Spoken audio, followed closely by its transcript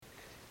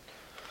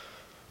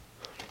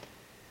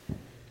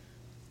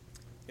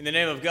In the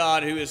name of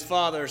God, who is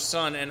Father,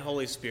 Son, and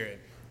Holy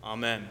Spirit.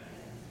 Amen.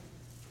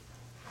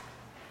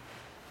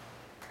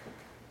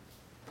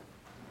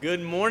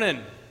 Good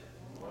morning.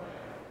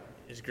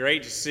 It's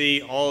great to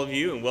see all of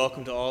you, and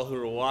welcome to all who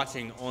are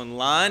watching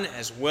online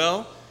as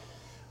well.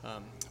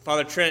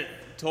 Father Trent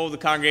told the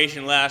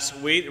congregation last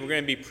week that we're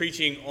going to be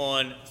preaching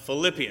on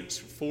Philippians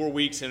for 4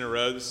 weeks in a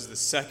row. This is the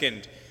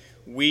second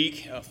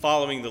week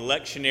following the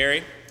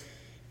lectionary.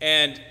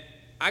 And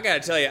I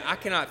got to tell you, I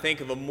cannot think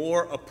of a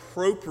more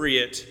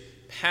appropriate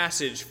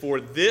passage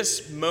for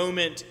this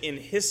moment in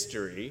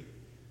history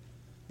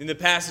than the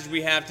passage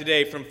we have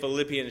today from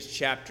Philippians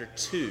chapter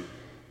 2.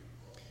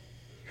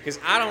 Because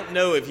I don't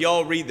know if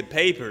y'all read the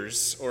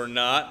papers or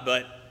not,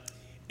 but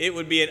it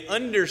would be an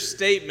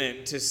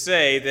understatement to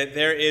say that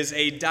there is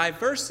a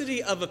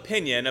diversity of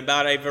opinion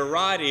about a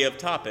variety of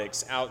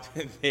topics out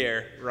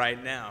there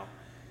right now.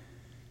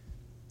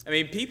 I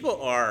mean,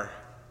 people are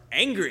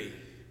angry.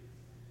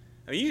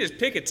 I mean, you just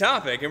pick a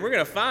topic and we're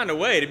going to find a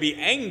way to be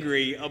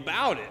angry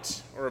about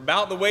it or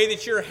about the way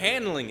that you're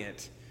handling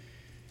it.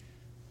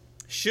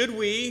 Should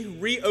we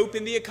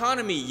reopen the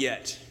economy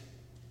yet?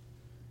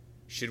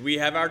 Should we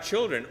have our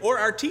children, or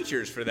our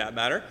teachers for that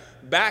matter,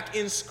 back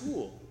in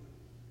school?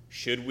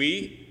 Should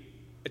we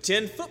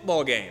attend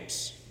football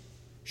games?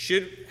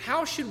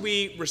 How should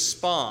we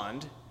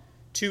respond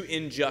to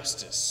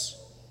injustice?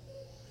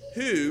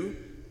 Who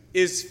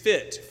is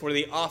fit for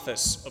the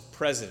office of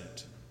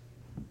president?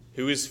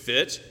 Who is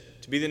fit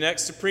to be the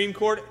next Supreme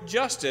Court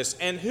justice?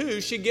 And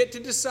who should get to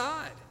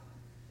decide?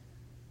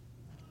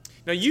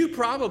 Now, you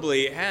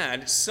probably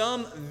had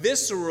some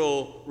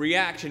visceral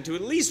reaction to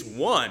at least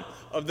one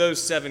of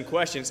those 7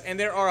 questions, and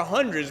there are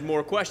hundreds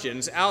more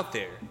questions out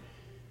there.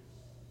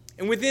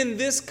 And within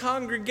this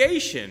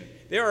congregation,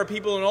 there are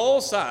people on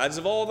all sides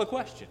of all the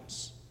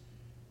questions.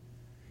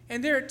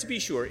 And there, to be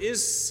sure,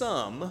 is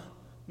some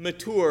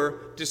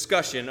mature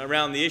discussion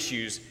around the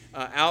issues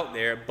out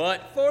there,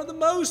 but for the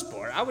most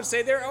part, I would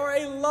say there are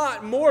a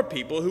lot more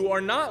people who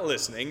are not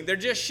listening. They're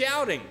just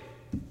shouting.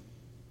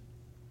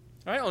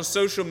 All right, on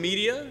social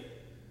media,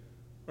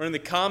 or in the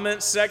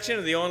comments section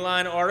of the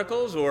online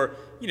articles, or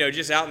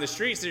just out in the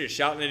streets, they're just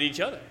shouting at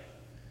each other.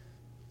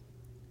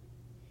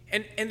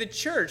 And the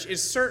church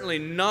is certainly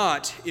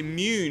not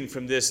immune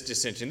from this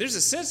dissension. There's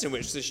a sense in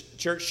which the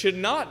church should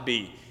not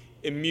be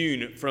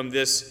immune from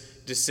this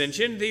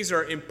dissension. These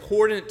are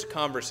important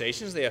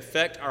conversations. They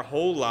affect our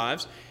whole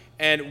lives,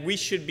 and we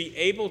should be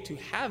able to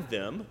have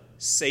them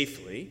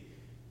safely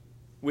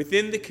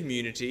within the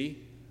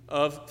community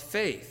of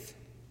faith.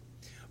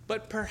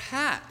 But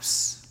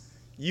perhaps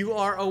you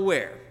are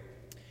aware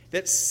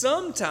that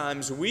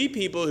sometimes we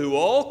people who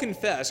all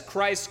confess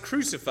Christ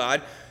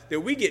crucified, that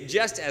we get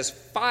just as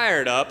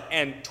fired up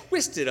and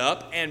twisted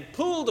up and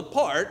pulled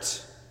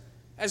apart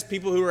as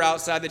people who are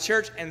outside the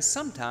church, and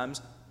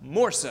sometimes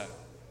more so.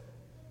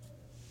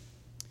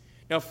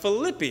 Now,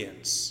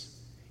 Philippians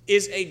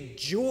is a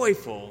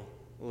joyful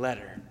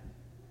letter.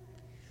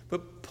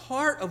 But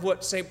part of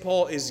what St.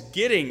 Paul is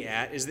getting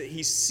at is that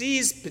he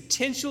sees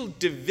potential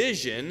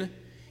division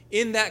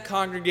in that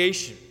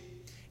congregation,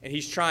 and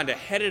he's trying to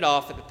head it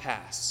off at the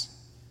pass.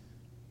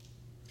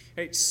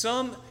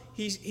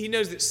 He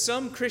knows that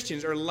some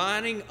Christians are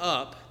lining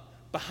up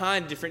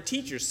behind different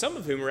teachers, some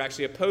of whom are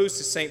actually opposed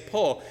to St.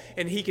 Paul,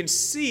 and he can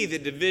see the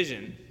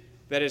division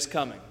that is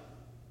coming.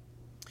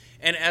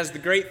 And as the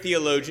great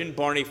theologian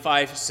Barney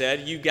Fife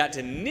said, you've got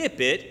to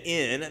nip it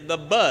in the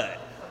bud,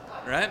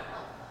 right?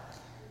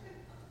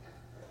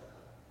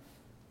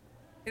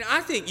 And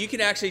I think you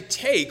can actually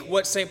take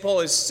what St.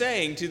 Paul is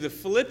saying to the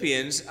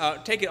Philippians,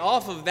 take it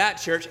off of that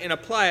church and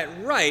apply it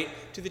right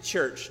to the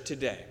church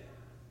today.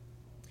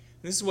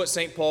 And this is what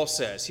St. Paul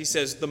says. He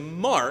says, the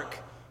mark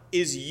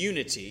is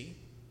unity,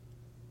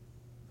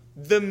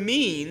 the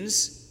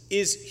means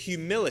is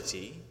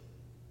humility,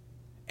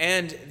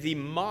 and the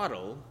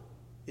model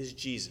is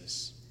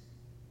Jesus.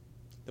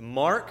 The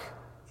mark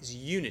is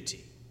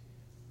unity,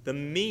 the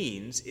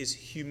means is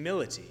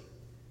humility,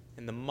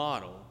 and the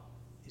model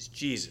is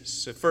Jesus.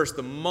 So first,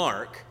 the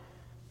mark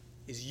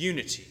is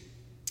unity.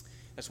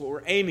 That's what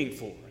we're aiming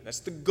for.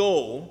 That's the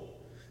goal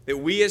that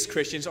we as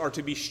Christians are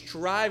to be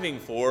striving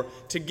for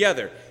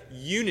together.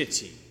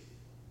 Unity.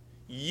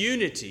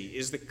 Unity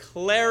is the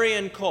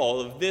clarion call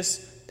of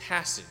this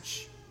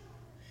passage.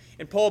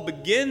 And Paul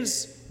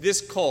begins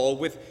this call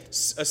with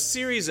a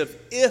series of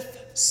if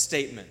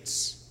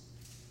statements,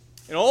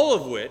 and all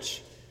of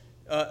which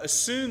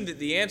assume that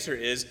the answer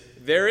is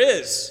there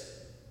is.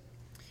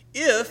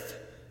 If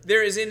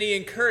there is any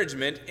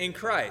encouragement in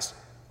Christ,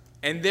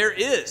 and there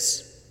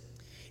is.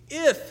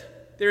 If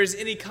there is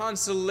any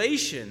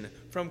consolation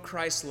from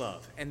Christ's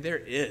love, and there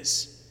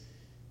is.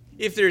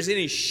 If there is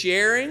any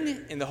sharing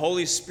in the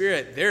Holy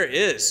Spirit, there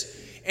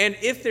is. And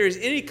if there is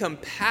any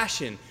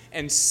compassion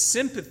and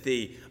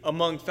sympathy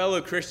among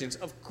fellow Christians,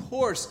 of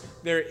course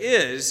there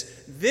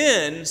is.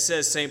 Then,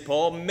 says St.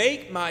 Paul,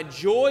 make my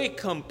joy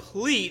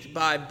complete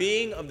by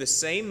being of the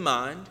same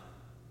mind,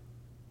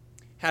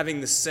 having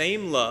the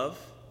same love,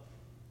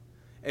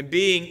 and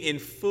being in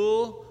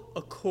full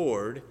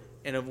accord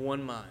and of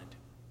one mind.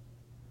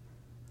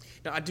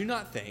 Now, I do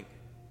not think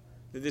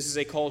that this is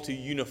a call to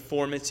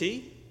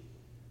uniformity,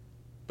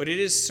 but it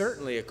is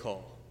certainly a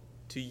call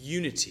to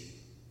unity.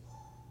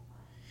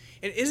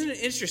 And isn't it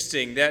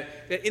interesting that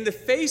in the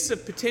face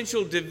of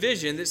potential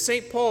division, that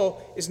St.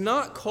 Paul is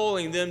not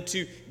calling them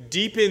to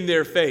deepen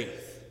their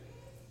faith.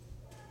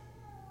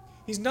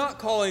 He's not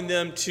calling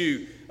them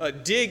to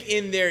dig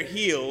in their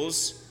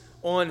heels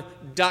on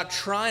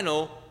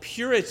doctrinal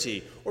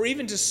purity, or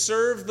even to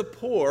serve the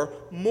poor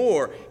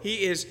more.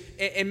 He is,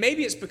 and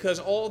maybe it's because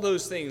all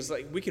those things,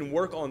 like, we can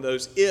work on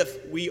those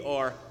if we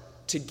are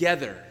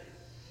together.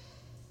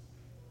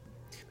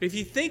 But if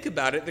you think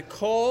about it, the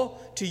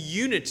call to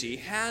unity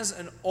has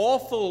an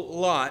awful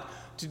lot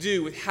to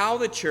do with how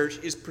the church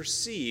is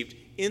perceived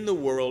in the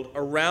world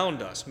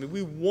around us. I mean,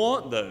 we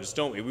want those,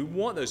 don't we? We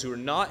want those who are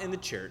not in the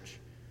church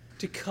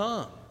to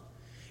come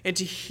and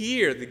to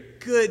hear the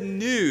good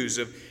news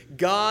of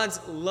God's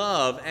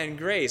love and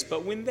grace.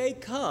 But when they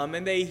come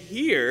and they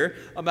hear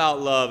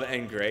about love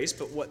and grace,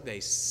 but what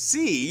they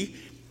see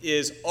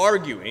is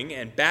arguing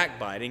and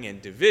backbiting and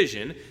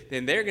division,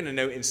 then they're going to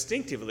know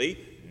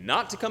instinctively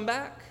not to come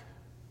back.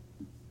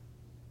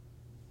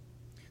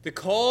 The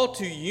call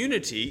to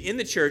unity in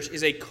the church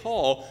is a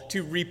call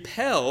to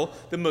repel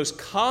the most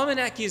common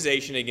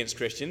accusation against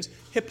Christians,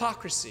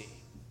 hypocrisy.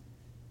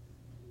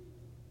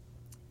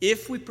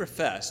 If we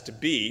profess to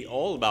be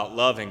all about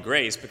love and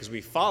grace because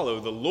we follow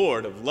the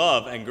Lord of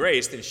love and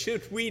grace, then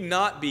should we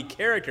not be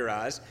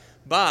characterized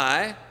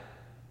by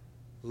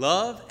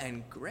love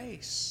and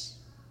grace?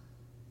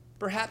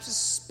 Perhaps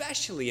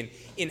especially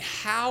in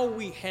how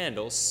we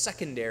handle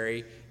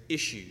secondary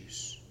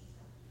issues.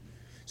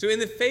 So in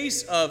the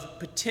face of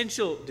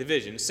potential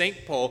division,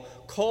 St. Paul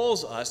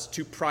calls us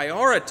to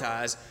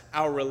prioritize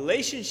our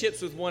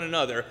relationships with one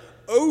another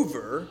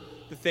over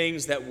the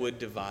things that would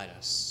divide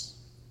us.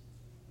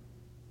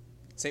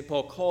 St.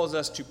 Paul calls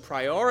us to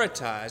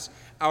prioritize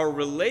our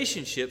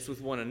relationships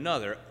with one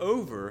another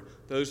over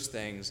those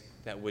things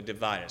that would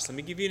divide us. Let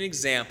me give you an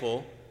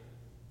example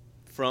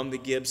from the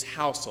Gibbs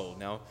household.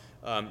 Now,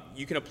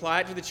 you can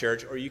apply it to the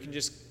church, or you can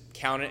just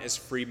count it as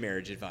free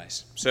marriage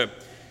advice. So,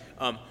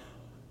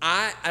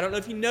 I don't know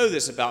if you know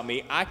this about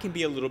me. I can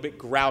be a little bit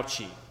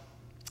grouchy,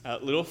 a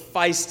little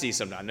feisty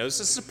sometimes. I know it's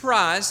a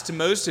surprise to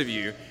most of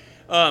you.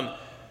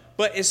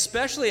 But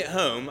especially at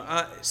home,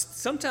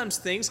 sometimes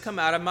things come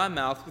out of my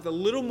mouth with a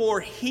little more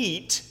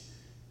heat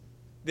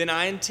than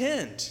I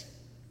intend.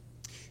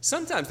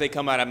 Sometimes they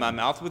come out of my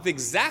mouth with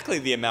exactly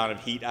the amount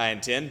of heat I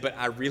intend, but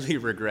I really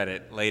regret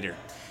it later.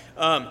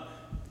 And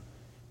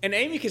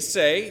Amy could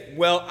say,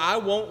 well, I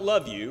won't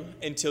love you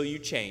until you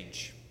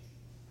change.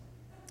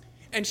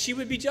 And she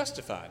would be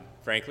justified,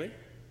 frankly.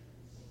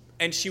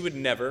 And she would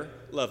never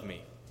love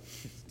me.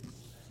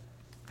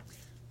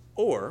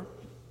 Or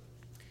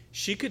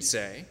she could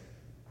say,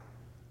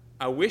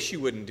 I wish you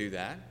wouldn't do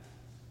that.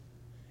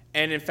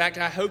 And in fact,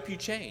 I hope you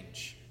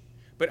change.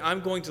 But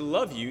I'm going to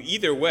love you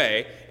either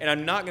way, and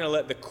I'm not going to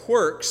let the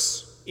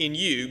quirks in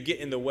you get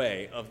in the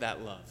way of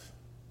that love.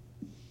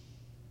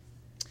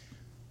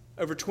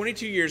 Over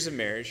 22 years of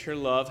marriage, her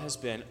love has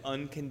been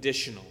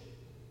unconditional.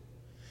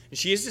 And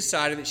she has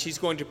decided that she's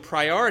going to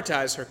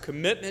prioritize her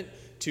commitment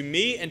to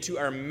me and to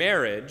our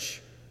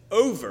marriage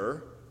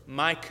over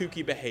my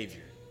kooky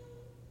behavior.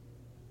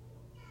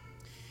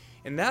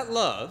 And that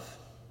love,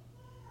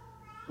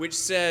 which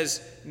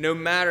says no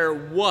matter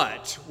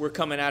what, we're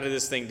coming out of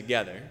this thing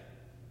together,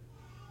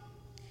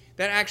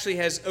 that actually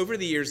has, over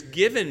the years,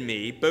 given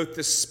me both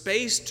the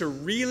space to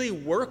really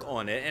work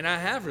on it, and I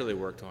have really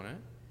worked on it,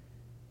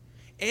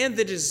 and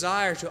the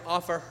desire to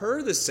offer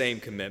her the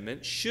same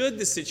commitment should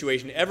the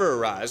situation ever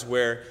arise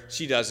where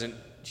she does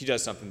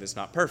something that's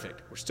not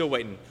perfect. We're still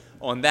waiting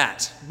on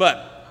that.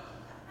 But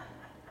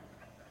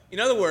in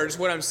other words,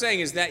 what I'm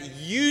saying is that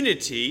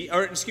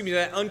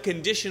that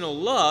unconditional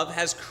love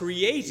has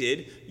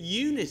created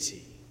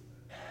unity.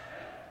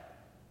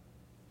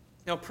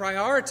 Now,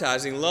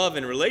 prioritizing love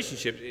and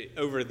relationship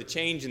over the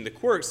change in the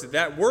quirks,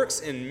 that works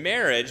in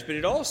marriage, but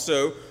it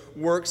also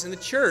works in the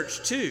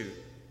church too.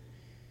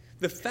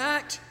 The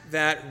fact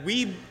that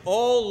we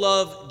all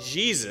love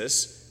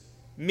Jesus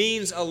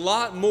means a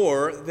lot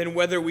more than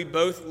whether we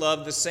both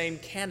love the same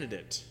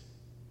candidate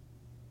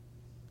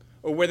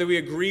or whether we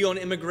agree on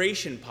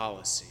immigration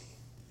policy.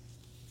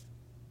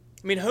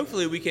 I mean,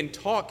 hopefully we can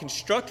talk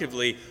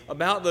constructively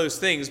about those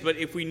things, but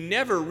if we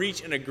never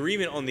reach an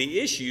agreement on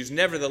the issues,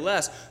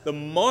 nevertheless, the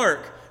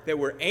mark that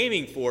we're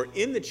aiming for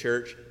in the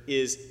church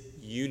is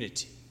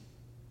unity.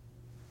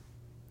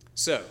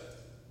 So,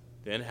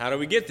 then how do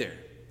we get there?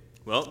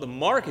 Well, the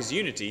mark is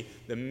unity.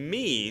 The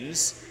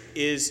means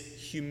is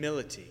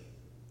humility.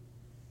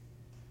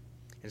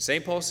 And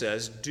St. Paul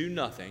says, do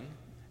nothing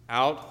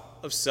out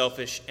of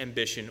selfish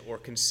ambition or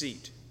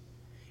conceit.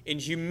 In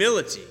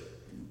humility,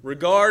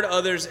 regard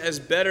others as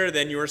better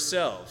than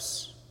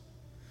yourselves.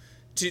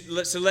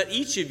 So let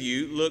each of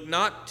you look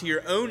not to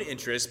your own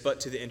interests, but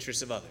to the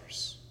interests of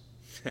others.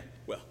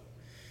 Well,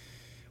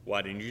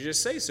 why didn't you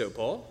just say so,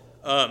 Paul?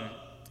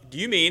 do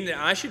you mean that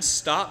I should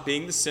stop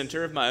being the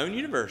center of my own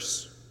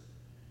universe?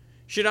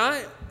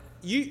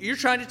 You're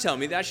trying to tell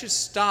me that I should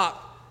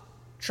stop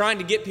trying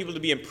to get people to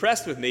be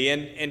impressed with me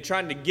and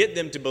trying to get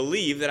them to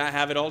believe that I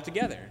have it all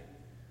together.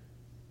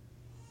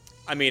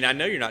 I mean, I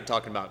know you're not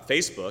talking about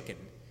Facebook and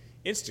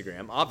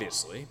Instagram,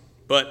 obviously,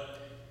 but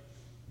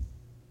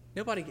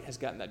nobody has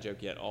gotten that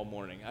joke yet all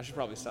morning. I should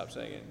probably stop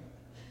saying it.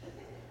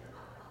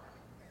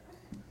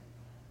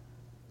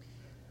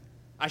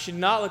 I should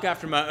not look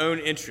after my own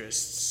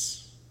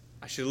interests.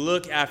 I should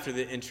look after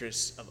the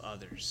interests of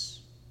others.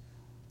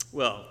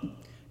 Well,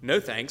 no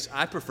thanks.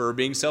 I prefer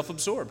being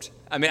self-absorbed.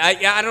 I mean,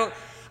 I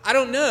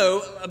don't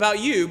know about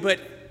you,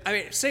 but I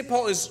mean, St.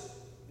 Paul is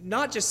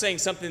not just saying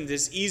something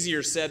that's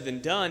easier said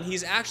than done.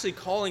 He's actually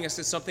calling us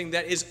to something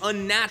that is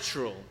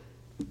unnatural.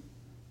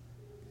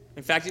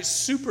 In fact, it's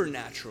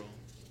supernatural.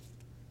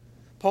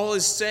 Paul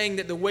is saying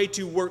that the way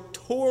to work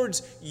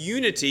towards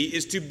unity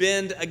is to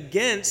bend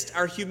against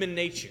our human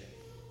nature.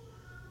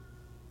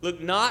 Look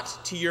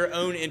not to your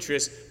own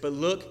interests, but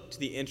look to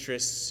the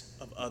interests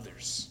of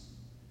others.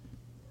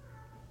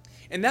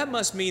 And that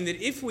must mean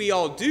that if we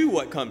all do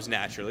what comes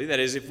naturally, that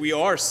is, if we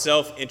are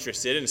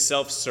self-interested and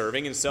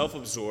self-serving and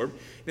self-absorbed,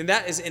 then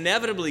that is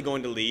inevitably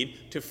going to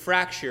lead to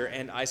fracture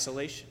and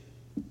isolation.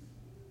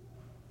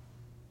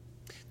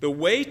 The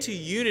way to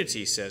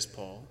unity, says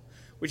Paul,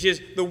 which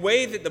is the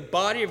way that the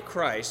body of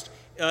Christ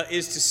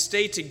is to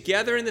stay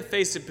together in the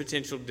face of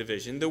potential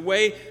division, the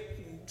way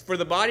for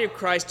the body of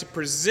Christ to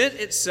present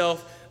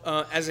itself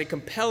as a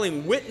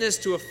compelling witness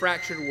to a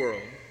fractured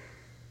world,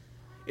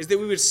 is that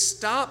we would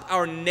stop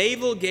our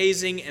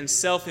navel-gazing and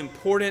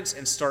self-importance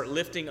and start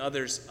lifting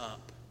others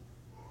up.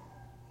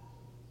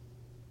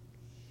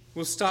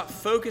 We'll stop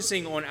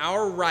focusing on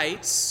our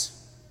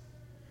rights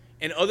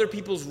and other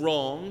people's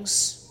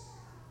wrongs,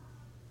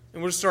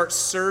 and we'll start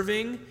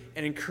serving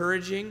and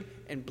encouraging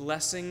and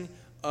blessing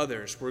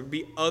others. We'll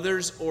be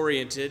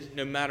others-oriented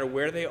no matter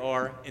where they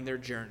are in their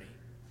journey.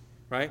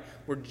 Right?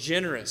 We're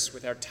generous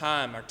with our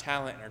time, our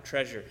talent, and our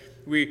treasure.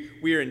 We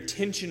are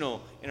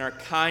intentional in our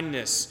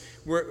kindness.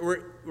 We're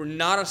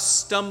not a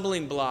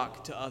stumbling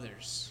block to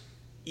others,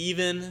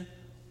 even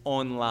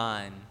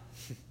online.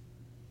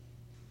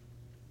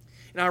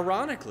 And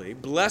ironically,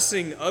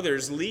 blessing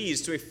others leads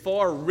to a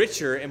far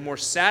richer and more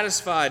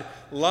satisfied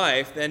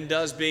life than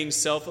does being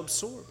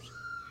self-absorbed.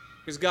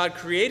 Because God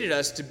created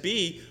us to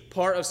be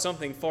part of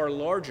something far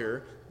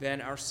larger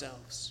than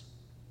ourselves.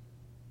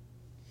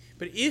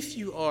 But if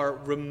you are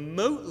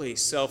remotely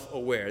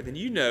self-aware, then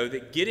you know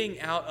that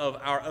getting out of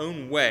our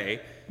own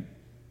way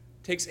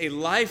takes a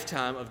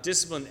lifetime of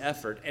disciplined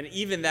effort, and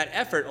even that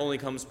effort only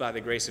comes by the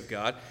grace of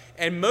God,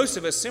 and most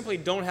of us simply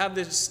don't have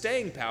the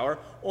staying power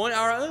on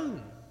our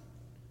own.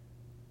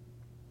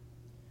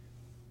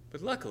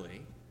 But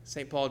luckily,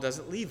 St. Paul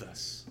doesn't leave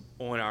us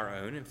on our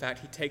own. In fact,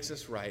 he takes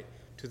us right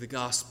to the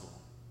gospel.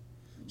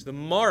 So the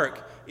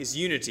mark is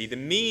unity, the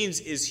means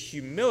is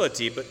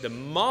humility, but the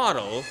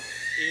model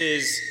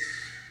is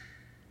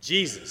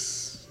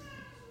Jesus.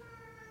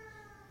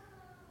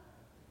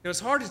 Now, it's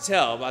hard to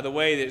tell by the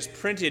way that it's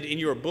printed in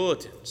your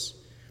bulletins,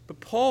 but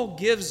Paul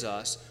gives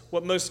us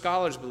what most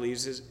scholars believe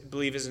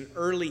is an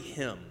early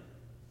hymn.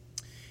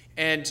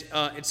 And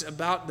it's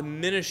about the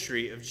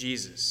ministry of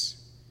Jesus.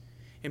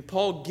 And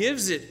Paul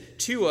gives it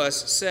to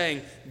us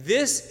saying,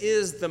 this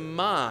is the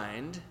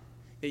mind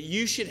that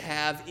you should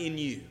have in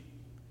you.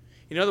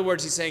 In other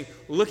words, he's saying,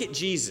 look at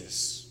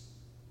Jesus.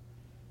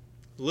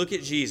 Look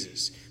at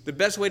Jesus. The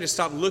best way to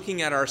stop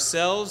looking at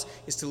ourselves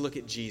is to look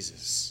at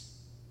Jesus.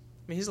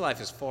 I mean, his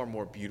life is far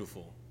more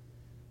beautiful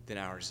than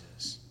ours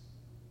is.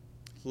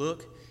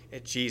 Look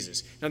at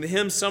Jesus. Now, the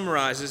hymn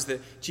summarizes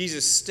that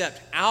Jesus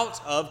stepped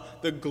out of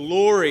the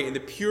glory and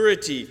the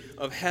purity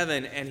of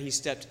heaven, and he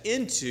stepped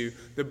into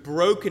the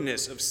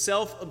brokenness of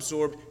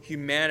self-absorbed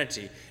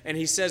humanity. And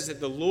he says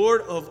that the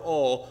Lord of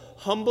all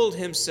humbled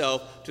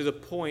himself to the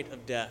point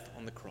of death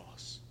on the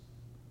cross.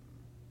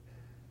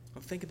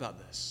 Now, think about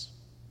this.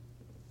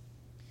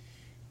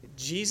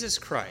 Jesus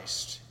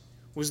Christ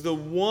was the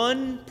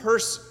one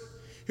person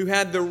who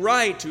had the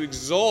right to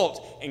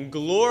exalt and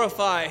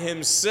glorify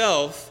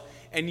himself,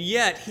 and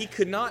yet he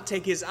could not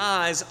take his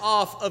eyes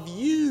off of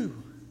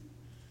you.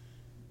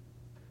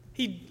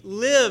 He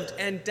lived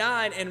and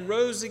died and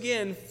rose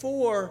again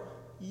for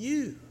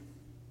you.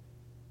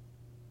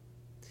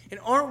 And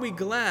aren't we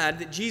glad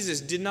that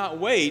Jesus did not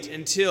wait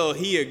until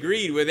he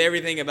agreed with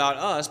everything about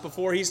us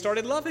before he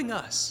started loving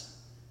us?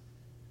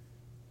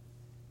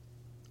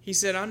 He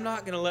said, I'm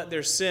not going to let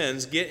their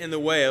sins get in the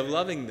way of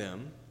loving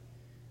them.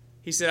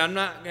 He said,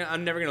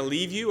 I'm never going to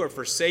leave you or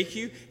forsake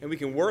you, and we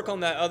can work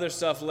on that other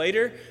stuff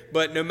later,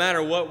 but no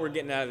matter what, we're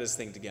getting out of this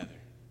thing together.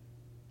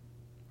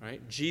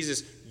 Right?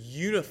 Jesus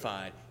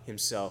unified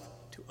himself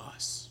to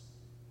us.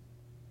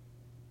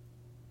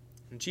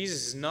 And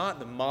Jesus is not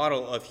the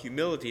model of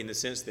humility in the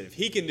sense that if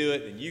he can do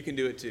it, then you can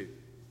do it too.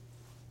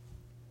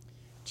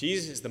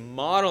 Jesus is the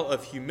model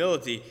of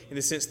humility in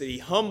the sense that he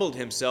humbled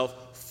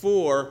himself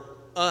for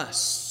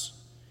us.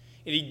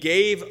 And he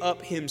gave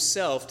up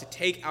himself to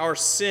take our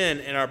sin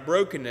and our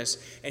brokenness,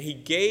 and he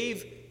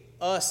gave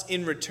us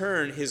in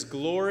return his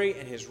glory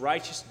and his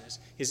righteousness,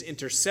 his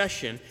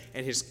intercession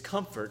and his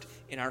comfort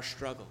in our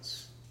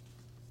struggles.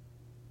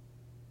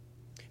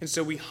 And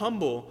so we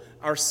humble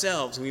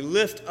ourselves and we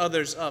lift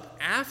others up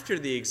after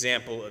the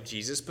example of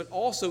Jesus, but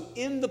also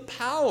in the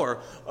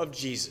power of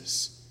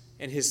Jesus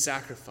and his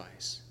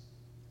sacrifice.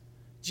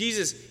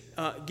 Jesus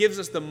gives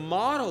us the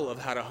model of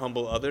how to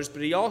humble others,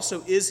 but he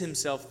also is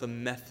himself the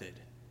method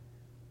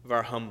of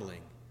our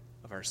humbling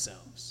of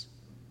ourselves.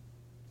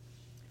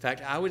 In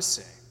fact, I would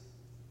say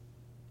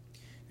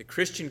the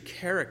Christian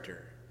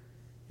character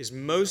is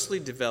mostly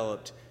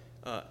developed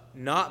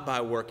not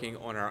by working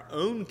on our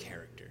own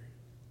character,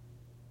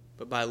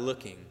 but by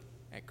looking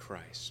at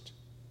Christ.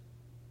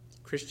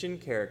 Christian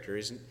character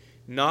is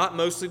not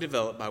mostly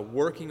developed by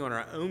working on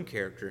our own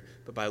character,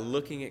 but by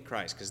looking at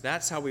Christ, because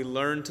that's how we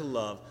learn to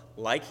love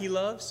like he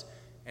loves,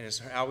 and it's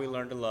how we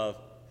learn to love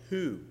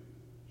who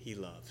he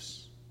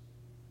loves.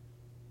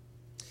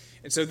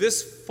 And so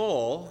this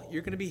fall,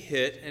 you're going to be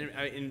hit, and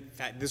in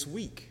fact this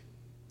week,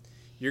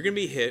 you're going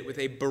to be hit with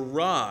a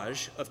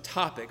barrage of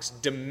topics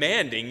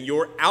demanding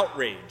your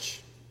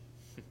outrage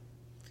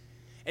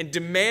and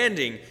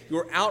demanding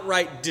your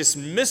outright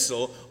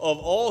dismissal of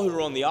all who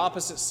are on the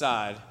opposite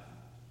side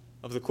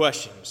of the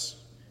questions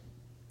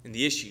and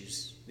the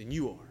issues than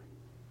you are.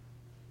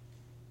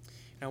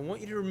 And I want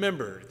you to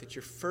remember that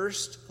your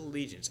first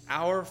allegiance,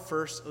 our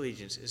first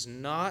allegiance, is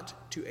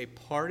not to a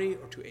party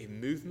or to a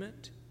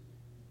movement,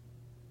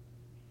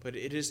 but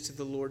it is to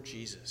the Lord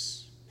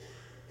Jesus,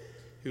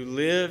 who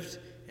lived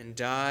and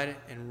died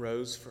and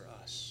rose for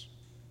us.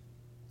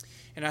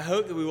 And I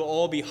hope that we will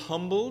all be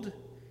humbled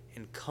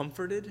and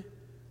comforted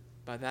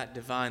by that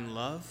divine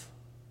love,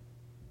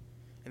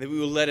 and that we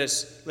will let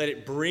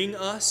it bring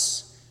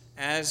us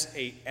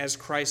as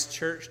Christ's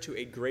church to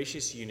a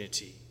gracious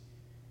unity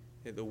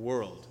that the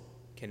world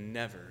can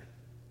never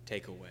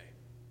take away.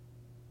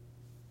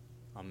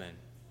 Amen.